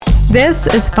This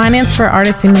is Finance for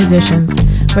Artists and Musicians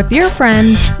with your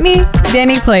friend, me,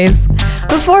 Danny Plays.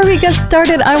 Before we get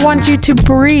started, I want you to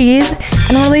breathe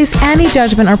and release any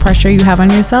judgment or pressure you have on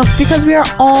yourself because we are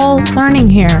all learning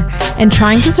here and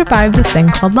trying to survive this thing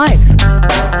called life.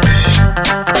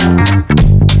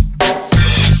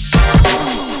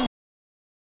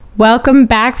 Welcome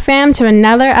back, fam, to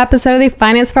another episode of the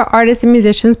Finance for Artists and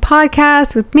Musicians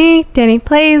podcast with me, Danny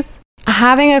Plays.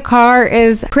 Having a car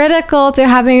is critical to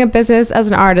having a business as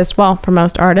an artist. Well, for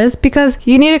most artists, because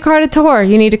you need a car to tour.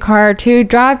 You need a car to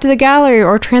drive to the gallery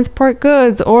or transport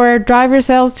goods or drive your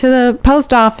sales to the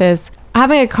post office.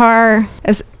 Having a car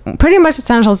is pretty much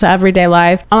essential to everyday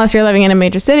life, unless you're living in a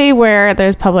major city where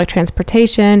there's public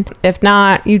transportation. If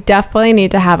not, you definitely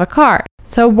need to have a car.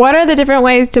 So what are the different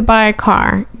ways to buy a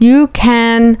car? You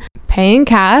can pay in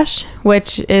cash,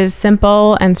 which is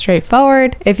simple and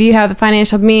straightforward. If you have the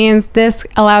financial means, this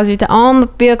allows you to own the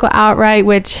vehicle outright,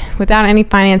 which without any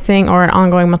financing or an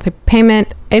ongoing monthly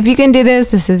payment. If you can do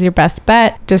this, this is your best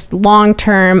bet. Just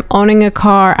long-term, owning a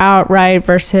car outright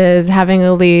versus having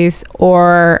a lease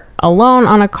or a loan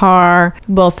on a car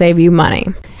will save you money.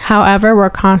 However,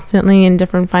 we're constantly in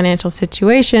different financial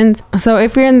situations. So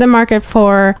if you're in the market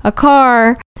for a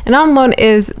car, an auto loan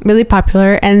is really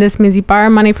popular, and this means you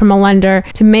borrow money from a lender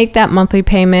to make that monthly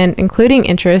payment, including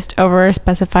interest over a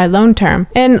specified loan term.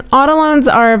 And auto loans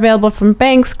are available from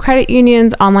banks, credit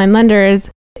unions, online lenders.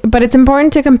 But it's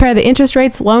important to compare the interest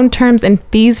rates, loan terms, and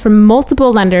fees from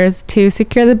multiple lenders to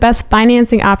secure the best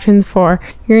financing options for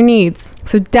your needs.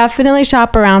 So definitely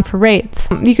shop around for rates.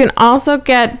 You can also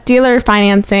get dealer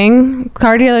financing.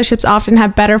 Car dealerships often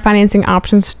have better financing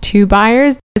options to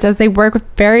buyers as they work with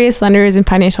various lenders and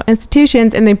financial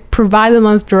institutions, and they provide the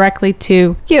loans directly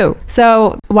to you.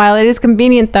 So while it is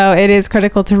convenient, though, it is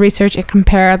critical to research and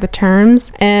compare the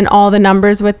terms and all the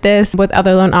numbers with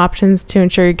other loan options to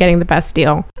ensure you're getting the best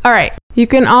deal. All right. You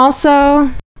can also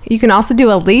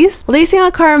do a lease. Leasing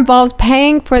a car involves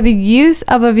paying for the use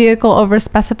of a vehicle over a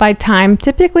specified time,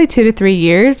 typically 2 to 3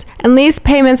 years, and lease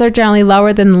payments are generally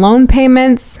lower than loan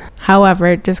payments. However,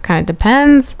 it just kind of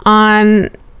depends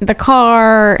on the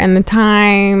car and the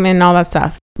time and all that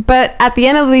stuff. But at the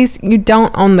end of the lease, you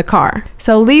don't own the car.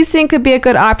 So leasing could be a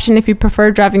good option if you prefer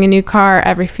driving a new car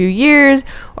every few years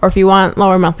or if you want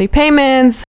lower monthly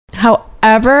payments.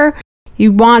 However,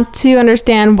 you want to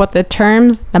understand what the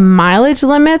terms, the mileage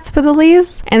limits for the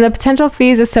lease, and the potential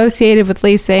fees associated with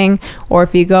leasing, or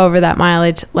if you go over that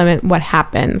mileage limit, what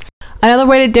happens. Another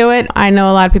way to do it, I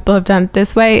know a lot of people have done it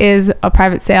this way, is a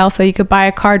private sale. So you could buy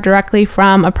a car directly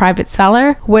from a private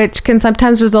seller, which can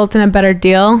sometimes result in a better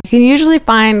deal. You can usually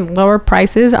find lower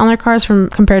prices on their cars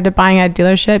compared to buying at a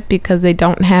dealership because they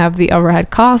don't have the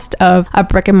overhead cost of a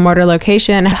brick and mortar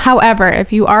location. However,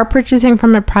 if you are purchasing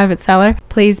from a private seller,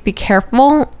 please be careful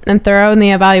and thorough in the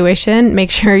evaluation.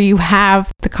 Make sure you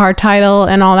have the car title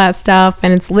and all that stuff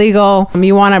and it's legal.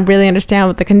 You want to really understand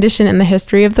what the condition and the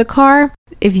history of the car.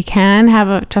 If you can, have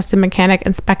a trusted mechanic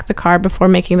inspect the car before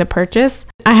making the purchase.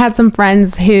 I had some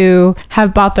friends who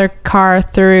have bought their car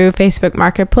through Facebook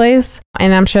Marketplace,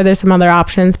 and I'm sure there's some other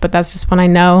options, but that's just one I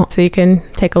know, so you can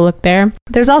take a look there.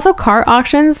 There's also car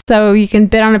auctions, so you can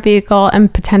bid on a vehicle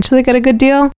and potentially get a good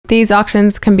deal. These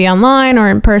auctions can be online or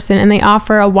in person, and they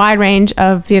offer a wide range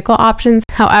of vehicle options.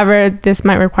 However, this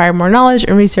might require more knowledge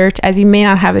and research, as you may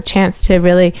not have the chance to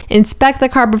really inspect the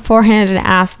car beforehand and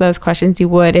ask those questions you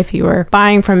would if you were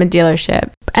buying from a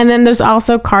dealership. And then there's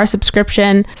also car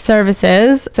subscription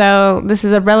services. So this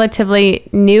is a relatively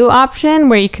new option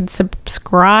where you can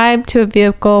subscribe to a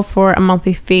vehicle for a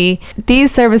monthly fee.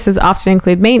 These services often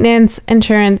include maintenance,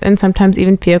 insurance, and sometimes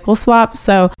even vehicle swaps.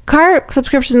 So car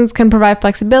subscriptions can provide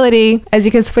flexibility as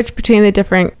you can switch between the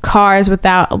different cars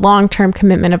without a long-term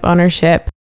commitment of ownership.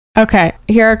 Okay,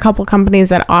 here are a couple companies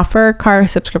that offer car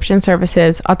subscription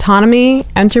services: Autonomy,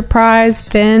 Enterprise,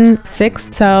 Fin,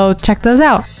 Sixt. So check those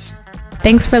out.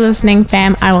 Thanks for listening,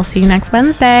 fam. I will see you next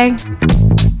Wednesday.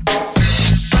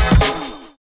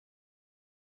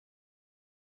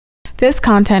 This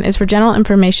content is for general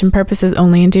information purposes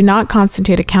only and do not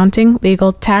constitute accounting,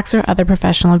 legal, tax, or other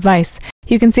professional advice.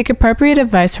 You can seek appropriate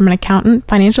advice from an accountant,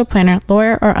 financial planner,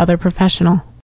 lawyer, or other professional.